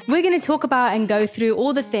Cry. We're going to talk about and go through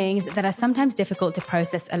all the things that are sometimes difficult to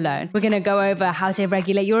process alone. We're going to go over how to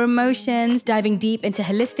regulate your emotions, diving deep into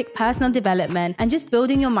holistic personal development, and just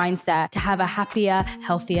building your mindset to have a happier,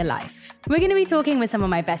 healthier life. We're going to be talking with some of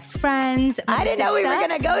my best friends. I didn't know we were going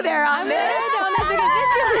to go there on this.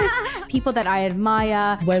 People that I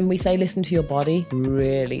admire. When we say listen to your body,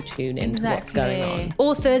 really tune into what's going on.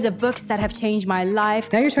 Authors of books that have changed my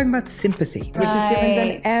life. Now you're talking about sympathy, which is different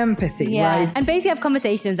than empathy, right? And basically have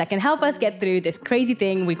conversations that can help us get through this crazy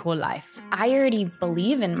thing we call life. I already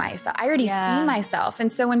believe in myself. I already see myself. And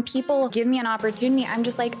so when people give me an opportunity, I'm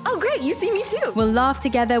just like, oh, great, you see me too. We'll laugh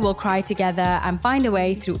together, we'll cry together, and find a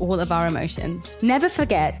way through all of our emotions. Never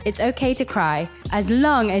forget, it's okay to cry as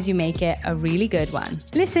long as you make it a really good one.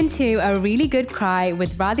 Listen to A Really Good Cry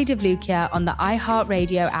with Radhi Devlukia on the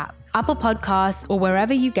iHeartRadio app, Apple Podcasts, or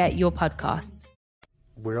wherever you get your podcasts.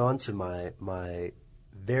 We're on to my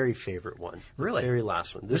very favorite one. Really? The very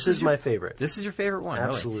last one. This is my favorite. This is your favorite one?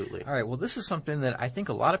 Absolutely. Really? All right. Well, this is something that I think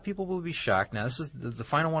a lot of people will be shocked. Now, this is the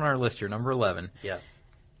final one on our list here, number 11. Yeah.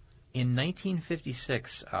 In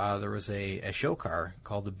 1956, there was a show car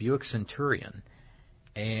called the Buick Centurion.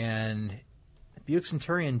 And the Buick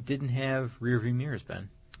Centurion didn't have rear view mirrors, Ben.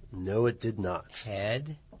 No, it did not.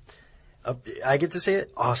 Had? I get to say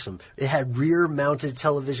it? Awesome. It had rear-mounted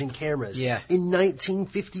television cameras. Yeah. In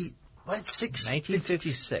 1956.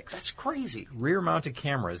 That's crazy. Rear-mounted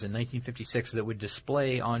cameras in 1956 that would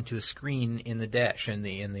display onto a screen in the dash in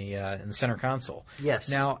the center console. Yes.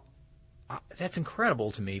 Now, that's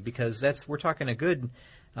incredible to me because we're talking a good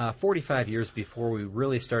 45 years before we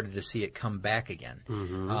really started to see it come back again.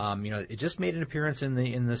 Mm-hmm. It just made an appearance in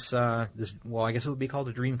this I guess it would be called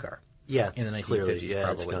a dream car. Yeah, in the 1950s, clearly. Yeah,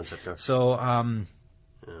 probably. it's a concept car. So,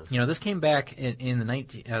 this came back in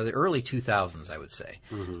the early 2000s, I would say.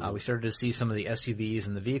 Mm-hmm. We started to see some of the SUVs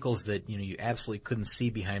and the vehicles that you absolutely couldn't see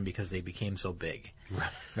behind because they became so big.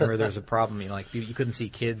 Remember, there was a problem. You couldn't see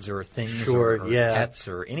kids or things or pets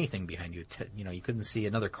or anything behind you. You couldn't see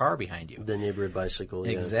another car behind you. The neighborhood bicycle.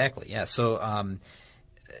 Yeah. Exactly. Yeah. So.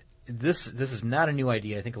 This is not a new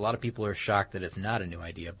idea. I think a lot of people are shocked that it's not a new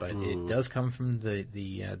idea, but it does come from the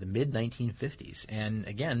mid 1950s. And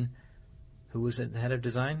again, who was at the head of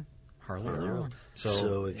design? Harley Earl.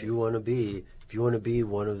 So if you want to be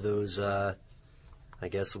one of those, I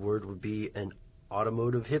guess the word would be an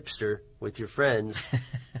automotive hipster with your friends,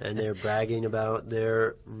 and they're bragging about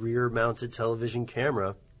their rear-mounted television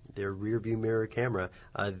camera, their rear-view mirror camera,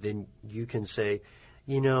 then you can say,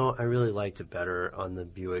 I really liked it better on the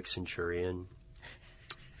Buick Centurion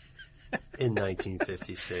in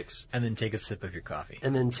 1956. And then take a sip of your coffee.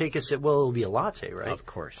 Well, it'll be a latte, right? Of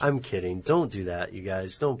course. I'm kidding. Don't do that, you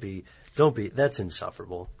guys. Don't be. That's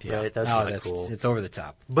insufferable, right? That's not cool. It's over the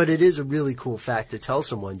top. But it is a really cool fact to tell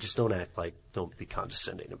someone. Just don't be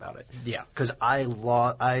condescending about it. Yeah. Because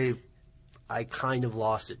I kind of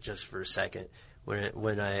lost it just for a second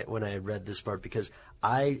when I had read this part, because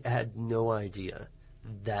I had no idea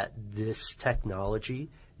that this technology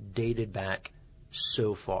dated back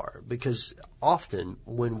so far. Because often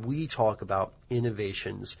when we talk about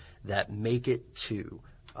innovations that make it to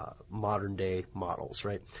modern day models,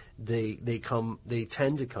 right? They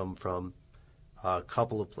tend to come from a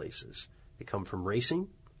couple of places. They come from racing,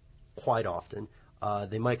 quite often.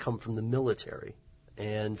 They might come from the military,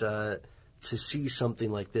 and to see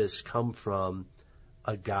something like this come from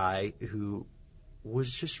a guy who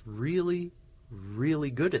was just really, really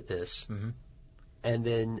good at this, and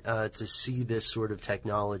then to see this sort of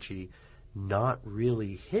technology not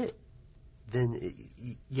really hit, then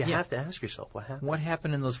you have to ask yourself, what happened? What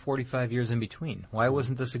happened in those 45 years in between? Why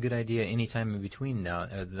wasn't this a good idea any time in between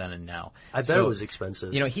then and now? I bet it was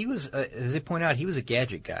expensive. He was, as they point out, he was a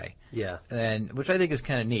gadget guy. Yeah. And which I think is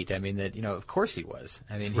kind of neat. I mean, that, of course he was.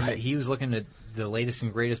 I mean, right. he was looking at the latest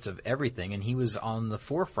and greatest of everything, and he was on the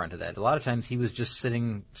forefront of that. A lot of times he was just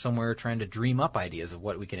sitting somewhere trying to dream up ideas of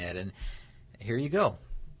what we can add, and here you go,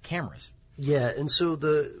 cameras. Yeah, and so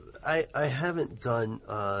I haven't done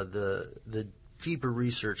the deeper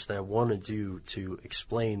research that I want to do to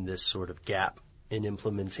explain this sort of gap in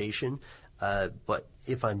implementation. But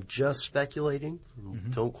if I'm just speculating,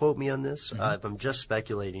 don't quote me on this, if I'm just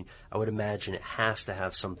speculating, I would imagine it has to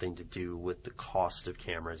have something to do with the cost of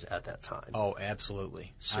cameras at that time. Oh,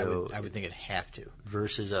 absolutely. So I would think it'd have to.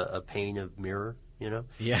 Versus a pane of mirror,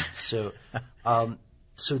 Yeah. So,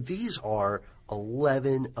 so these are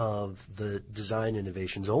 11 of the design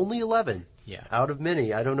innovations. Only 11. Yeah. Out of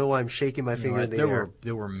many. I don't know why I'm shaking my finger in the air.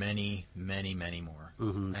 There were many, many, many more.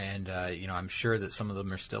 And I'm sure that some of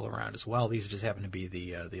them are still around as well. These just happen to be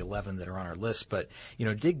the 11 that are on our list. But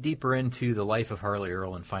dig deeper into the life of Harley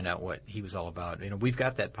Earl and find out what he was all about. We've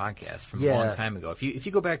got that podcast from a long time ago. If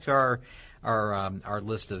you go back to our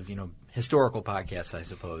list of historical podcasts, I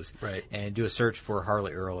suppose, right, and do a search for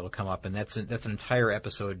Harley Earl, it'll come up, and that's an entire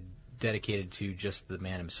episode dedicated to just the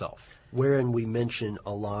man himself. Wherein we mention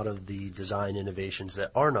a lot of the design innovations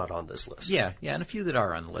that are not on this list. Yeah, and a few that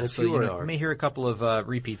are on the list. So you may hear a couple of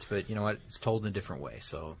repeats, but you know what? It's told in a different way.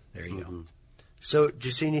 So there you go. So, did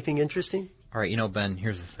you see anything interesting? All right, Ben,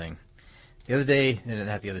 here's the thing. The other day,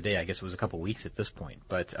 not the other day, I guess it was a couple weeks at this point,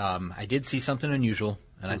 but I did see something unusual,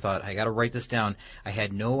 and I thought, I got to write this down. I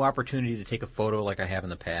had no opportunity to take a photo like I have in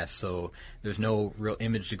the past, so there's no real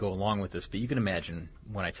image to go along with this, but you can imagine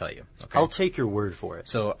when I tell you. Okay? I'll take your word for it.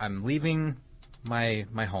 So I'm leaving my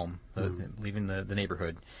home, leaving the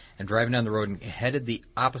neighborhood, and driving down the road, and headed the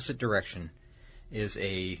opposite direction is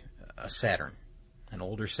a Saturn, an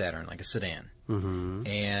older Saturn, like a sedan.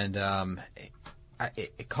 And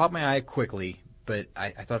it caught my eye quickly, but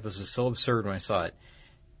I thought this was so absurd when I saw it.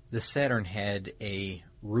 The Saturn had a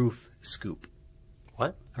roof scoop.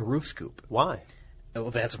 What? A roof scoop. Why?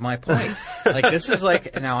 Well, that's my point.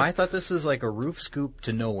 Now I thought this was like a roof scoop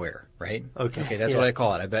to nowhere, right? Okay, that's what I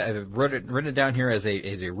call it. I've written it down here as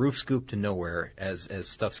a roof scoop to nowhere, as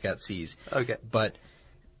Stuff Scott sees. Okay. But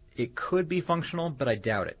it could be functional, but I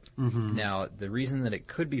doubt it. Now, the reason that it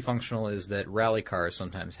could be functional is that rally cars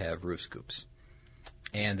sometimes have roof scoops.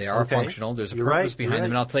 And they are functional. There's a purpose behind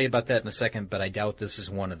them, and I'll tell you about that in a second, but I doubt this is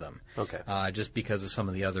one of them. Okay. Just because of some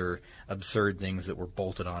of the other absurd things that were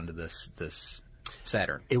bolted onto this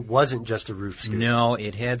Saturn. It wasn't just a roof scoop. No,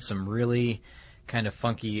 it had some really kind of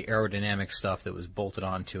funky aerodynamic stuff that was bolted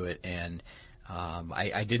onto it, and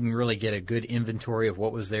I didn't really get a good inventory of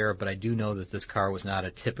what was there, but I do know that this car was not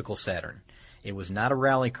a typical Saturn. It was not a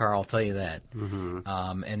rally car, I'll tell you that.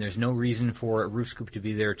 And there's no reason for a roof scoop to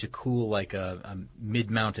be there to cool like a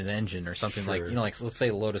mid-mounted engine or something like let's say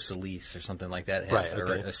a Lotus Elise or something like that has, or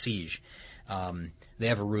a Siege. They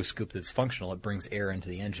have a roof scoop that's functional. It brings air into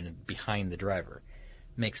the engine behind the driver.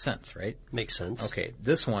 Makes sense, right? Makes sense. Okay,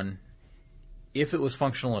 this one, if it was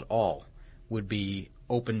functional at all, would be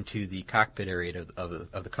open to the cockpit area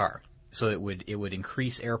of the car. So it would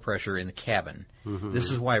increase air pressure in the cabin.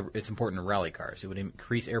 This is why it's important in rally cars. It would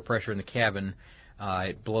increase air pressure in the cabin.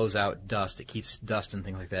 It blows out dust. It keeps dust and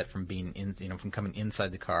things like that from being from coming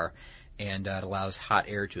inside the car, and it allows hot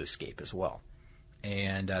air to escape as well.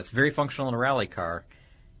 And it's very functional in a rally car,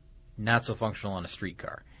 not so functional on a street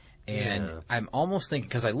car. And I'm almost thinking,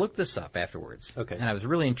 because I looked this up afterwards, and I was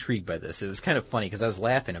really intrigued by this. It was kind of funny because I was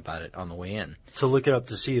laughing about it on the way in. To look it up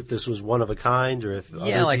to see if this was one of a kind or if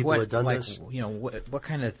other people had done this? What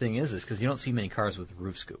kind of thing is this? Because you don't see many cars with a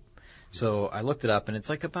roof scoop. So I looked it up, and it's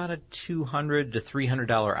like about a $200 to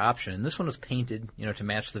 $300 option. And this one was painted, to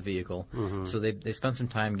match the vehicle. So they spent some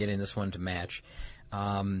time getting this one to match.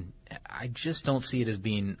 I just don't see it as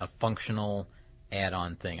being a functional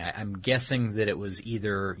add-on thing. I'm guessing that it was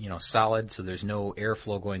either solid, so there's no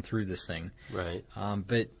airflow going through this thing. Right.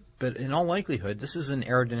 But in all likelihood, this is an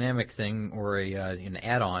aerodynamic thing or an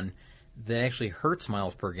add-on that actually hurts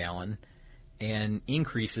miles per gallon and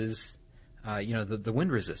increases the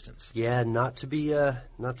wind resistance. Yeah, not to be a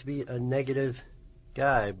negative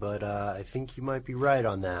guy, but I think you might be right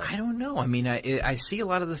on that. I don't know. I mean, I see a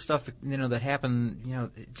lot of the stuff that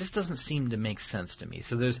happen. It just doesn't seem to make sense to me.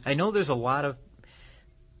 So I know there's a lot of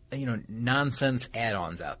nonsense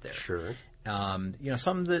add-ons out there. Sure.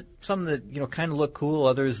 Some that kind of look cool,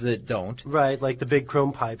 others that don't. Right, like the big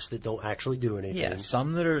chrome pipes that don't actually do anything. Yeah,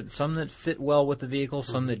 some that fit well with the vehicle,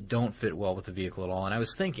 some that don't fit well with the vehicle at all. And I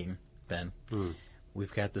was thinking, Ben,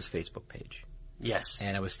 we've got this Facebook page. Yes.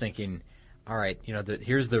 And I was thinking, all right,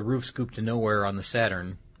 here's the roof scoop to nowhere on the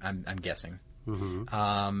Saturn. I'm guessing.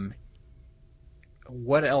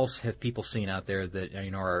 What else have people seen out there that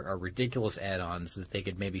are ridiculous add-ons that they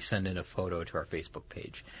could maybe send in a photo to our Facebook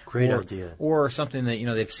page? Great idea. Or something that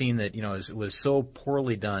they've seen that was so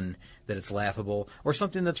poorly done that it's laughable, or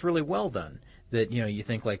something that's really well done that you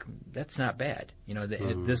think like that's not bad.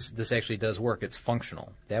 This actually does work. It's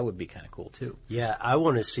functional. That would be kind of cool too. Yeah, I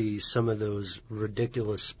want to see some of those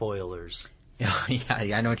ridiculous spoilers. Yeah,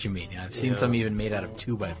 I know what you mean. I've seen some even made out of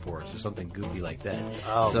 2x4s or something goofy like that.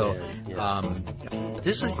 Oh, so, man. Yeah.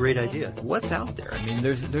 This is a great idea. What's out there? I mean,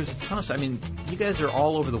 there's a ton of stuff. I mean, you guys are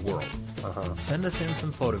all over the world. Send us in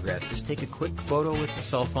some photographs. Just take a quick photo with your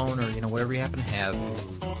cell phone or whatever you happen to have.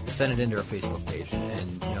 Send it into our Facebook page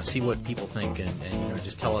and see what people think and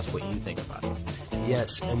just tell us what you think about it.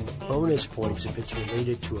 Yes, and bonus points if it's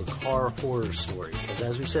related to a car horror story. Because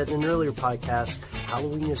as we said in an earlier podcast,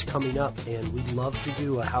 Halloween is coming up, and we'd love to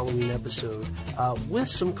do a Halloween episode with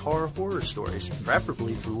some car horror stories,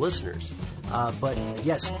 preferably from listeners. But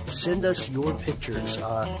yes, send us your pictures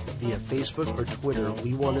via Facebook or Twitter.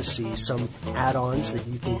 We want to see some add-ons that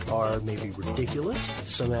you think are maybe ridiculous,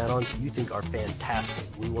 some add-ons that you think are fantastic.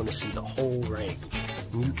 We want to see the whole range.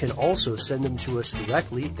 And you can also send them to us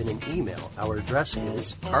directly in an email. Our address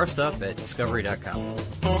is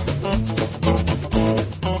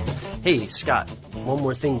carstuff@discovery.com. Hey, Scott, one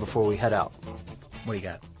more thing before we head out. What do you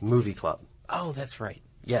got? Movie Club. Oh, that's right.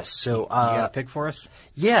 Yes, so... you got a pick for us?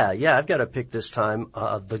 Yeah, I've got a pick this time.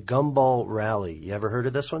 The Gumball Rally. You ever heard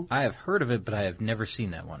of this one? I have heard of it, but I have never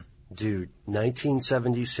seen that one. Dude,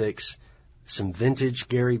 1976, some vintage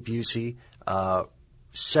Gary Busey,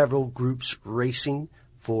 several groups racing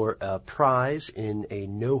for a prize in a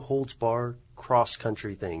no-holds-barred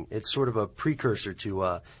cross-country thing. It's sort of a precursor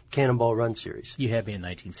to Cannonball Run series. You had me in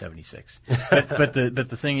 1976. but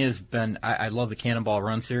the thing is, Ben, I love the Cannonball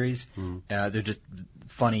Run series. They're just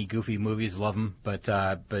funny, goofy movies. Love them. But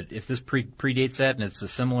if this predates that and it's a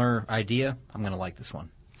similar idea, I'm going to like this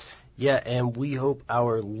one. Yeah, and we hope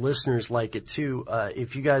our listeners like it too.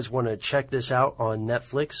 If you guys want to check this out on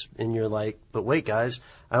Netflix and you're like, but wait, guys,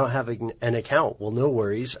 I don't have an account. Well, no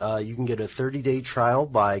worries. You can get a 30-day trial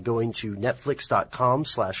by going to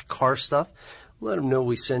netflix.com/carstuff. Let them know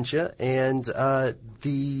we sent you. And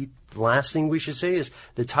the last thing we should say is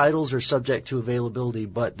the titles are subject to availability,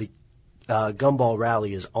 but the Gumball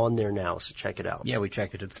Rally is on there now, so check it out. Yeah, we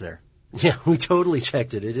checked it. It's there. Yeah, we totally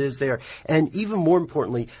checked it. It is there. And even more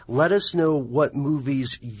importantly, let us know what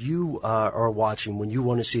movies you are watching when you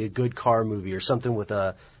want to see a good car movie or something with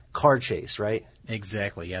a car chase, right?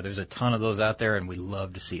 Exactly. Yeah, there's a ton of those out there, and we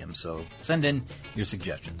love to see them. So send in your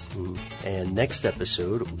suggestions. And next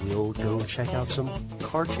episode, we'll go check out some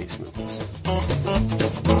car chase movies.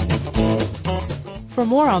 For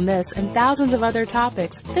more on this and thousands of other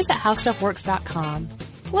topics, visit howstuffworks.com.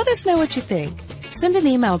 Let us know what you think. Send an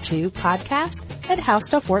email to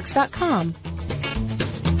podcast@howstuffworks.com.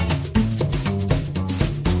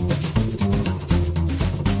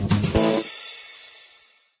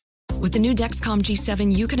 With the new Dexcom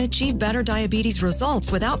G7, you can achieve better diabetes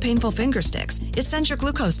results without painful finger sticks. It sends your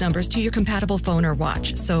glucose numbers to your compatible phone or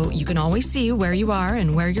watch, so you can always see where you are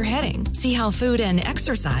and where you're heading. See how food and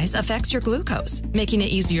exercise affects your glucose, making it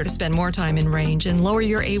easier to spend more time in range and lower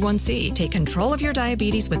your A1C. Take control of your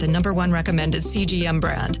diabetes with the #1 recommended CGM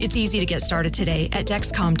brand. It's easy to get started today at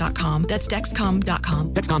Dexcom.com. That's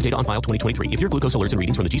Dexcom.com. Dexcom data on file 2023. If your glucose alerts and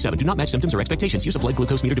readings from the G7 do not match symptoms or expectations, use a blood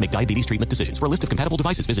glucose meter to make diabetes treatment decisions. For a list of compatible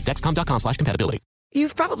devices, visit Dexcom.com/compatibility.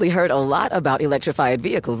 You've probably heard a lot about electrified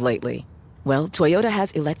vehicles lately. Well, Toyota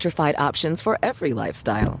has electrified options for every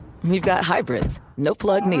lifestyle. We've got hybrids, no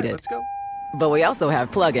plug needed. Let's go. But we also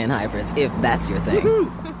have plug-in hybrids, if that's your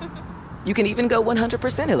thing. You can even go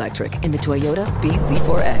 100% electric in the Toyota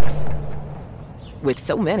bZ4X. With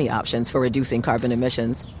so many options for reducing carbon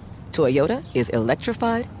emissions, Toyota is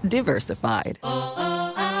electrified, diversified.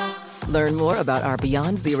 Learn more about our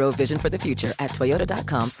Beyond Zero vision for the future at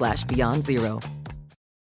toyota.com/beyondzero.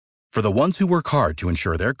 For the ones who work hard to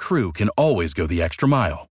ensure their crew can always go the extra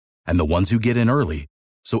mile, and the ones who get in early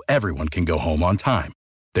so everyone can go home on time,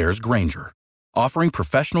 there's Grainger, offering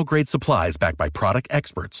professional-grade supplies backed by product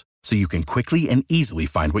experts so you can quickly and easily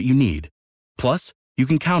find what you need. Plus, you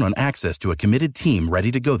can count on access to a committed team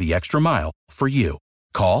ready to go the extra mile for you.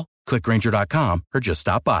 Call, click Grainger.com, or just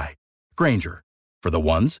stop by. Grainger, for the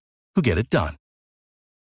ones who get it done.